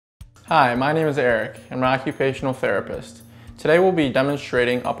Hi, my name is Eric. I'm an occupational therapist. Today we'll be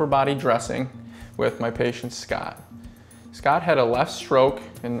demonstrating upper body dressing with my patient Scott. Scott had a left stroke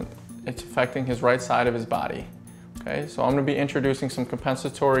and it's affecting his right side of his body. Okay, so I'm going to be introducing some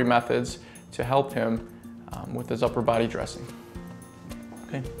compensatory methods to help him with his upper body dressing.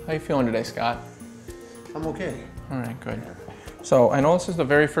 Okay, how you feeling today, Scott? I'm okay. All right, good. So I know this is the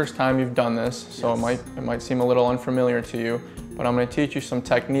very first time you've done this, so Yes. it might seem a little unfamiliar to you, but I'm going to teach you some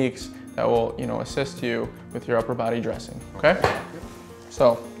techniques that will, assist you with your upper body dressing. Okay? Yep.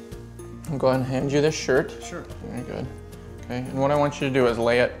 So I'll go ahead and hand you this shirt. Sure. Very good. Okay, and what I want you to do is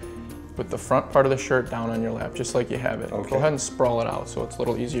lay it with the front part of the shirt down on your lap, just like you have it. Okay. Go ahead and sprawl it out so it's a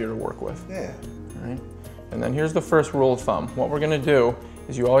little easier to work with. Yeah. All right. And then here's the first rule of thumb. What we're going to do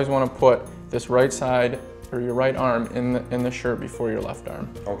is you always want to put this right side or your right arm in the shirt before your left arm.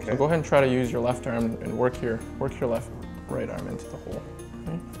 Okay. So go ahead and try to use your left arm and work your right arm into the hole.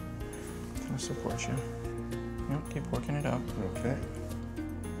 Okay. Kind of support you. Yep, keep working it up. Okay.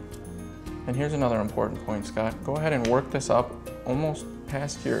 And here's another important point, Scott. Go ahead and work this up almost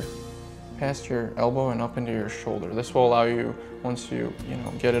past your elbow and up into your shoulder. This will allow you, once you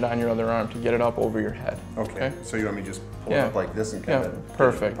get it on your other arm, to get it up over your head. Okay. So you want me to just pull it Yeah. up like this and kind of... Yeah,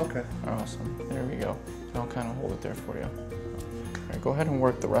 perfect. Okay. Awesome. There we go. So I'll kind of hold it there for you. All right, go ahead and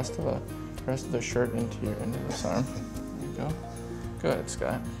work the rest of the shirt into this arm. There you go. Good,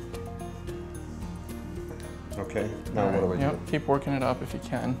 Scott. Okay. Now All right, what do I yep, keep working it up if you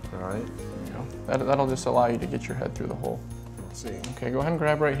can. do? All right. There you go. That'll just allow you to get your head through the hole. Let's see. Okay, go ahead and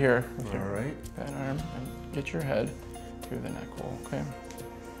grab right here with All your right. that arm and get your head through the neck hole, okay?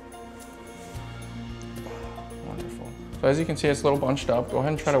 Wonderful. So as you can see, it's a little bunched up. Go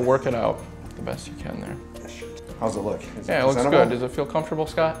ahead and try to work it out the best you can there. How's it look? Yeah, it looks good. Does it feel comfortable,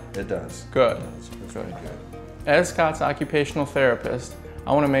 Scott? It does. Good. It's Good. really good. As Scott's occupational therapist,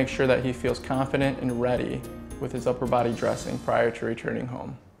 I want to make sure that he feels confident and ready with his upper body dressing prior to returning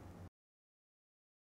home.